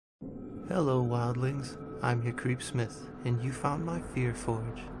Hello, wildlings. I'm your Creepsmith, and you found my Fear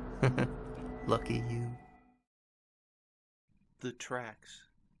Forge. Lucky you. The Tracks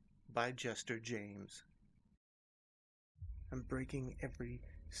by Jester James. I'm breaking every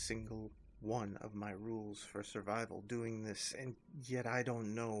single one of my rules for survival doing this, and yet I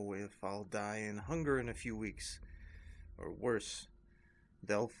don't know if I'll die in hunger in a few weeks. Or worse,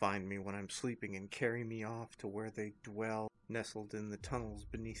 they'll find me when I'm sleeping and carry me off to where they dwell, nestled in the tunnels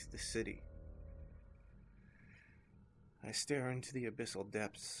beneath the city. I stare into the abyssal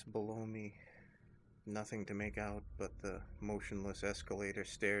depths below me, nothing to make out but the motionless escalator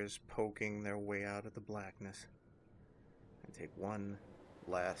stairs poking their way out of the blackness. I take one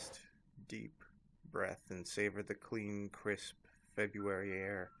last deep breath and savor the clean, crisp February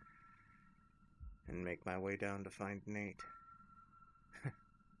air, and make my way down to find Nate.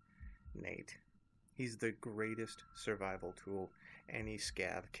 Nate. He's the greatest survival tool any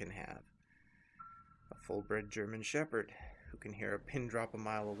scav can have. A full-bred German shepherd who can hear a pin drop a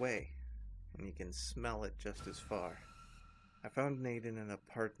mile away, and he can smell it just as far. I found Nate in an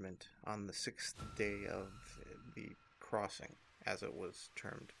apartment on the 6th day of the crossing, as it was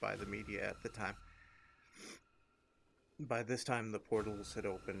termed by the media at the time. By this time, the portals had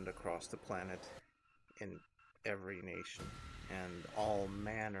opened across the planet in every nation, and all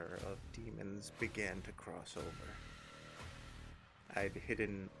manner of demons began to cross over. I'd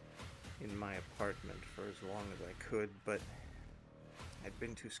hidden in my apartment for as long as I could, but I'd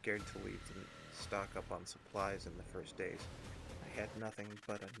been too scared to leave and stock up on supplies in the first days. I had nothing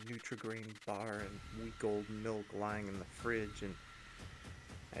but a Nutrigrain bar and week old milk lying in the fridge, and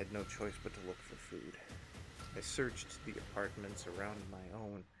I had no choice but to look for food. I searched the apartments around my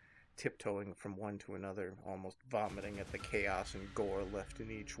own, tiptoeing from one to another, almost vomiting at the chaos and gore left in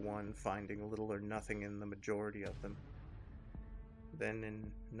each one, finding little or nothing in the majority of them. Then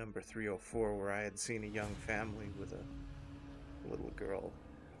in number 304, where I had seen a young family with a little girl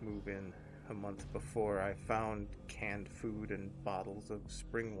move in a month before, I found canned food and bottles of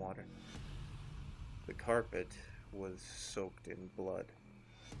spring water. The carpet was soaked in blood,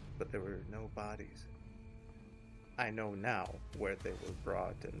 but there were no bodies. I know now where they were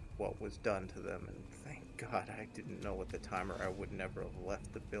brought and what was done to them, and thank God I didn't know at the time, or I would never have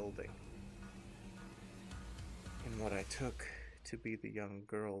left the building. In what I took to be the young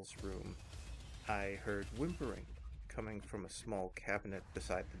girl's room, I heard whimpering coming from a small cabinet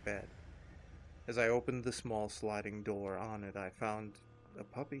beside the bed. As I opened the small sliding door on it, I found a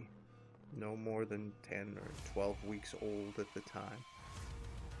puppy, no more than 10 or 12 weeks old at the time.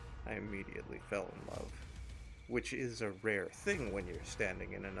 I immediately fell in love, which is a rare thing when you're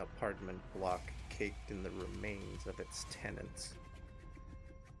standing in an apartment block caked in the remains of its tenants.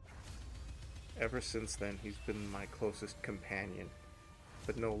 Ever since then, he's been my closest companion.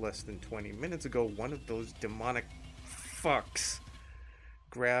 But no less than 20 minutes ago, one of those demonic fucks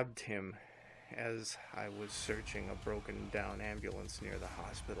grabbed him as I was searching a broken down ambulance near the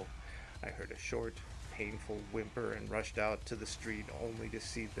hospital. I heard a short, painful whimper and rushed out to the street, only to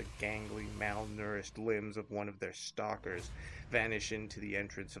see the gangly, malnourished limbs of one of their stalkers vanish into the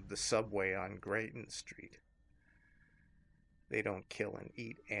entrance of the subway on Grayton Street. They don't kill and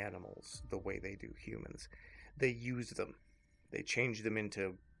eat animals the way they do humans. They use them. They change them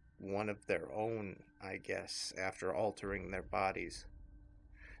into one of their own, I guess, after altering their bodies.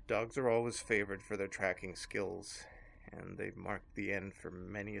 Dogs are always favored for their tracking skills, and they've marked the end for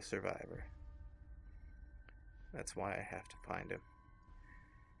many a survivor. That's why I have to find him.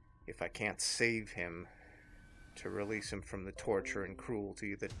 If I can't save him, to release him from the torture and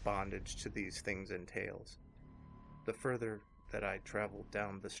cruelty that bondage to these things entails. The further that I travel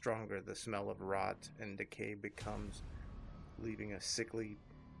down, the stronger the smell of rot and decay becomes, leaving a sickly,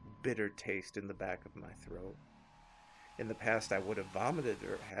 bitter taste in the back of my throat. In the past, I would have vomited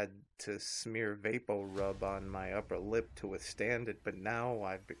or had to smear Vapo rub on my upper lip to withstand it, but now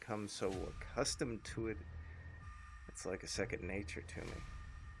I've become so accustomed to it, it's like a second nature to me.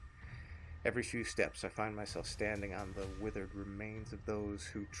 Every few steps, I find myself standing on the withered remains of those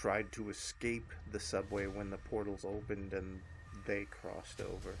who tried to escape the subway when the portals opened and they crossed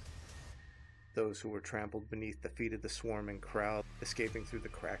over. Those who were trampled beneath the feet of the swarming crowd, escaping through the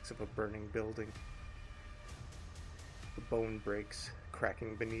cracks of a burning building. The bone breaks,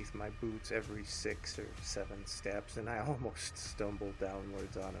 cracking beneath my boots every 6 or 7 steps, and I almost stumble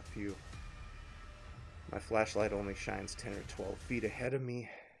downwards on a few. My flashlight only shines 10 or 12 feet ahead of me,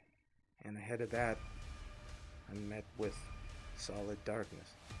 and ahead of that, I'm met with solid darkness.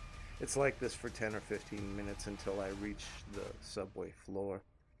 It's like this for 10 or 15 minutes until I reach the subway floor.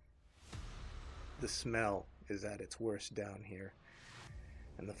 The smell is at its worst down here.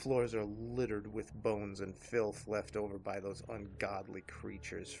 and the floors are littered with bones and filth left over by those ungodly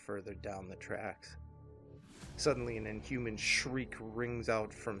creatures further down the tracks. Suddenly an inhuman shriek rings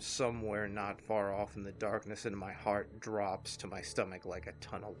out from somewhere not far off in the darkness, and my heart drops to my stomach like a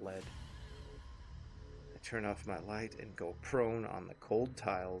ton of lead. I turn off my light and go prone on the cold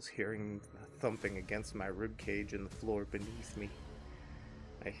tiles, hearing a thumping against my ribcage and the floor beneath me.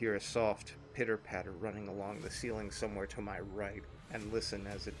 I hear a soft pitter-patter running along the ceiling somewhere to my right, and listen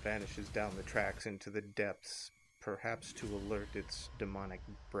as it vanishes down the tracks into the depths, perhaps to alert its demonic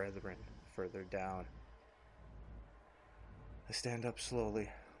brethren further down. I stand up slowly,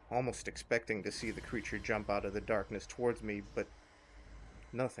 almost expecting to see the creature jump out of the darkness towards me, but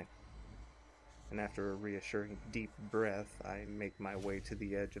nothing. And after a reassuring deep breath, I make my way to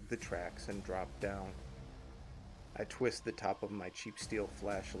the edge of the tracks and drop down. I twist the top of my cheap steel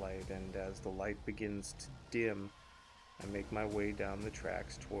flashlight, and as the light begins to dim, I make my way down the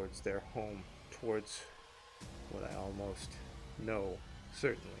tracks towards their home, towards what I almost know,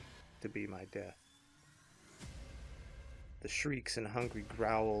 certainly, to be my death. The shrieks and hungry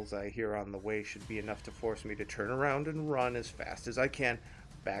growls I hear on the way should be enough to force me to turn around and run as fast as I can,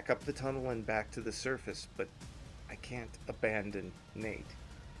 back up the tunnel and back to the surface, but I can't abandon Nate,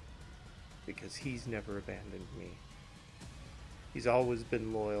 because he's never abandoned me. He's always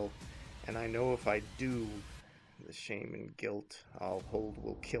been loyal, and I know if I do, the shame and guilt I'll hold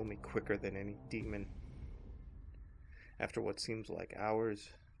will kill me quicker than any demon. After what seems like hours,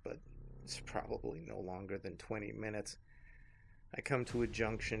 but it's probably no longer than 20 minutes, I come to a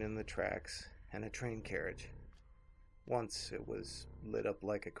junction in the tracks and a train carriage. Once it was lit up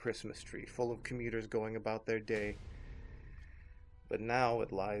like a Christmas tree, full of commuters going about their day, but now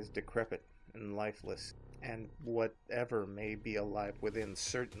it lies decrepit and lifeless, and whatever may be alive within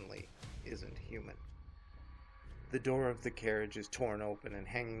certainly isn't human. The door of the carriage is torn open and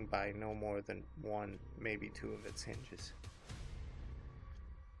hanging by no more than one, maybe two of its hinges.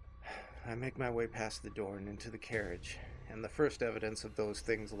 I make my way past the door and into the carriage, and the first evidence of those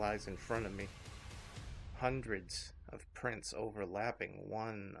things lies in front of me. Hundreds of prints overlapping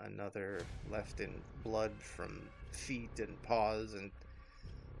one another, left in blood from feet and paws, and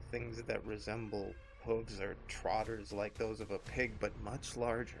things that resemble hooves or trotters like those of a pig, but much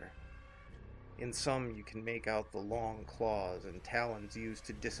larger. In some you can make out the long claws and talons used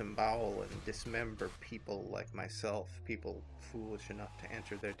to disembowel and dismember people like myself, people foolish enough to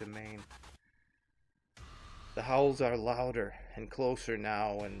enter their domain. The howls are louder and closer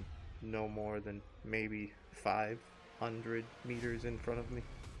now, and no more than maybe 500 meters in front of me.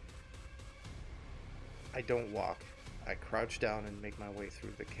 I don't walk. I crouch down and make my way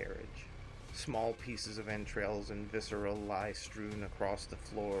through the carriage. Small pieces of entrails and viscera lie strewn across the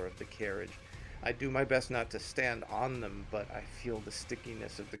floor of the carriage. I do my best not to stand on them, but I feel the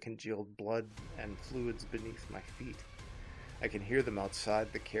stickiness of the congealed blood and fluids beneath my feet. I can hear them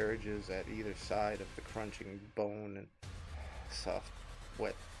outside the carriages at either side of the crunching bone and soft,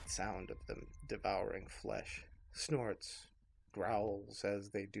 wet sound of them devouring flesh. Snorts, growls as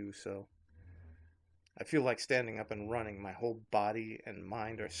they do so. I feel like standing up and running. My whole body and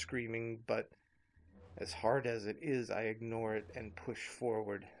mind are screaming, but as hard as it is, I ignore it and push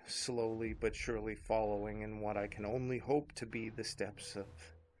forward, slowly but surely following in what I can only hope to be the steps of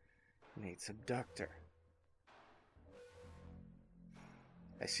Nate's abductor.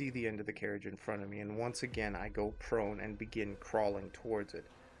 I see the end of the carriage in front of me, and once again I go prone and begin crawling towards it,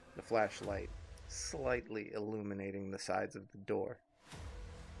 the flashlight slightly illuminating the sides of the door.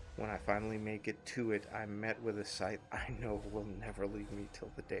 When I finally make it to it, I'm met with a sight I know will never leave me till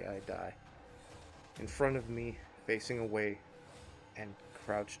the day I die. In front of me, facing away, and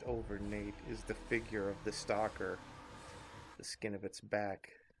crouched over Nate, is the figure of the stalker. The skin of its back,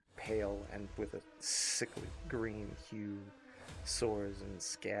 pale and with a sickly green hue, sores and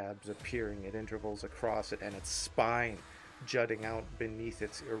scabs appearing at intervals across it, and its spine jutting out beneath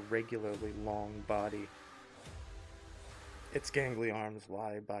its irregularly long body. Its gangly arms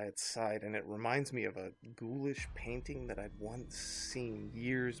lie by its side, and it reminds me of a ghoulish painting that I'd once seen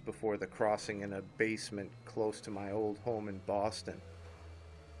years before the crossing in a basement close to my old home in Boston,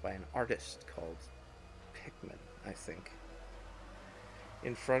 by an artist called Pickman, I think.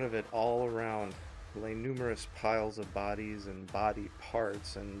 In front of it, all around, lay numerous piles of bodies and body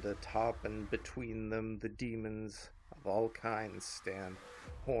parts, and atop and between them the demons of all kinds stand,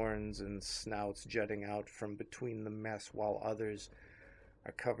 horns and snouts jutting out from between the mess, while others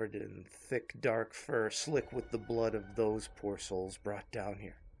are covered in thick dark fur, slick with the blood of those poor souls brought down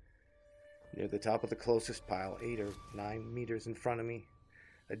here. Near the top of the closest pile, 8 or 9 meters in front of me,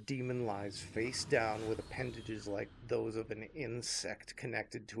 A demon lies face down with appendages like those of an insect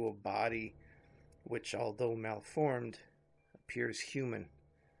connected to a body which, although malformed, appears human.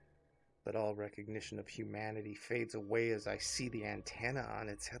 But all recognition of humanity fades away as I see the antenna on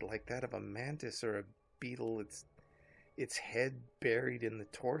its head like that of a mantis or a beetle, its head buried in the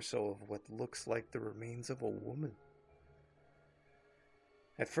torso of what looks like the remains of a woman.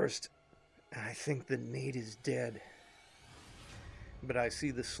 At first, I think the Nate is dead, but I see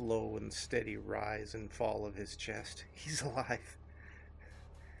the slow and steady rise and fall of his chest. He's alive.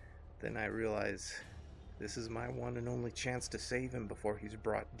 Then I realize this is my one and only chance to save him before he's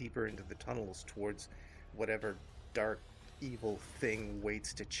brought deeper into the tunnels towards whatever dark, evil thing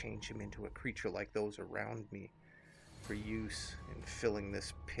waits to change him into a creature like those around me for use in filling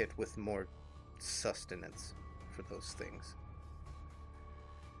this pit with more sustenance for those things.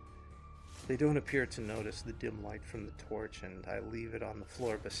 They don't appear to notice the dim light from the torch, and I leave it on the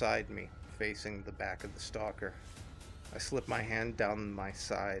floor beside me, facing the back of the stalker. I slip my hand down my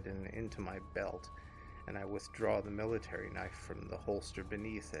side and into my belt, and I withdraw the military knife from the holster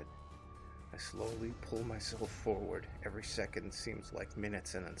beneath it. I slowly pull myself forward. Every second seems like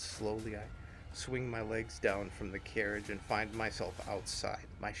minutes, and then slowly I swing my legs down from the carriage and find myself outside,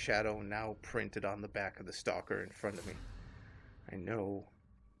 my shadow now printed on the back of the stalker in front of me. I know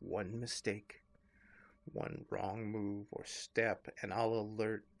one mistake, one wrong move or step, and I'll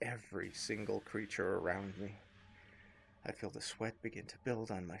alert every single creature around me. I feel the sweat begin to build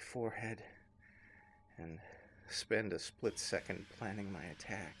on my forehead and spend a split second planning my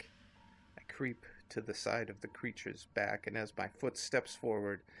attack. I creep to the side of the creature's back, and as my foot steps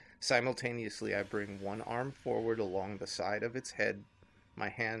forward, simultaneously I bring one arm forward along the side of its head, my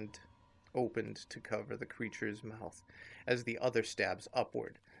hand opened to cover the creature's mouth, as the other stabs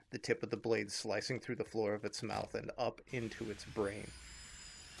upward, the tip of the blade slicing through the floor of its mouth and up into its brain.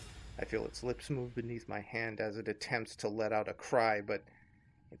 I feel its lips move beneath my hand as it attempts to let out a cry, but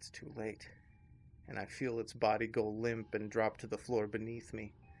it's too late, and I feel its body go limp and drop to the floor beneath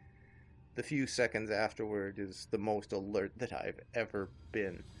me. The few seconds afterward is the most alert that I've ever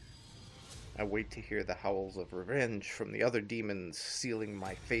been. I wait to hear the howls of revenge from the other demons sealing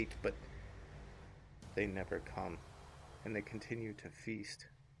my fate, but they never come, and they continue to feast,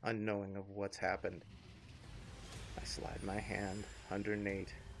 unknowing of what's happened. I slide my hand under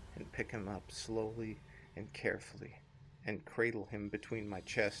Nate and pick him up slowly and carefully, and cradle him between my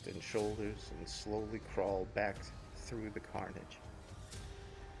chest and shoulders and slowly crawl back through the carnage.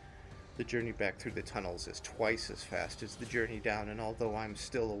 The journey back through the tunnels is twice as fast as the journey down, and although I'm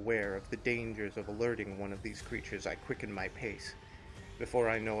still aware of the dangers of alerting one of these creatures, I quicken my pace. Before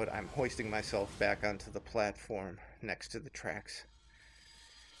I know it, I'm hoisting myself back onto the platform next to the tracks,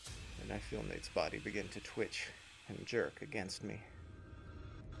 and I feel Nate's body begin to twitch and jerk against me.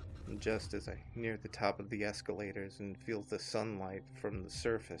 And just as I near the top of the escalators and feel the sunlight from the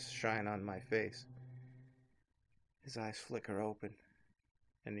surface shine on my face, his eyes flicker open,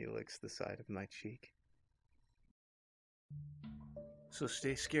 and he licks the side of my cheek. So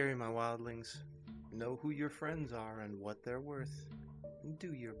stay scary, my wildlings. Know who your friends are and what they're worth, and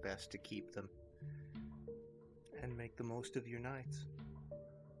do your best to keep them. And make the most of your nights.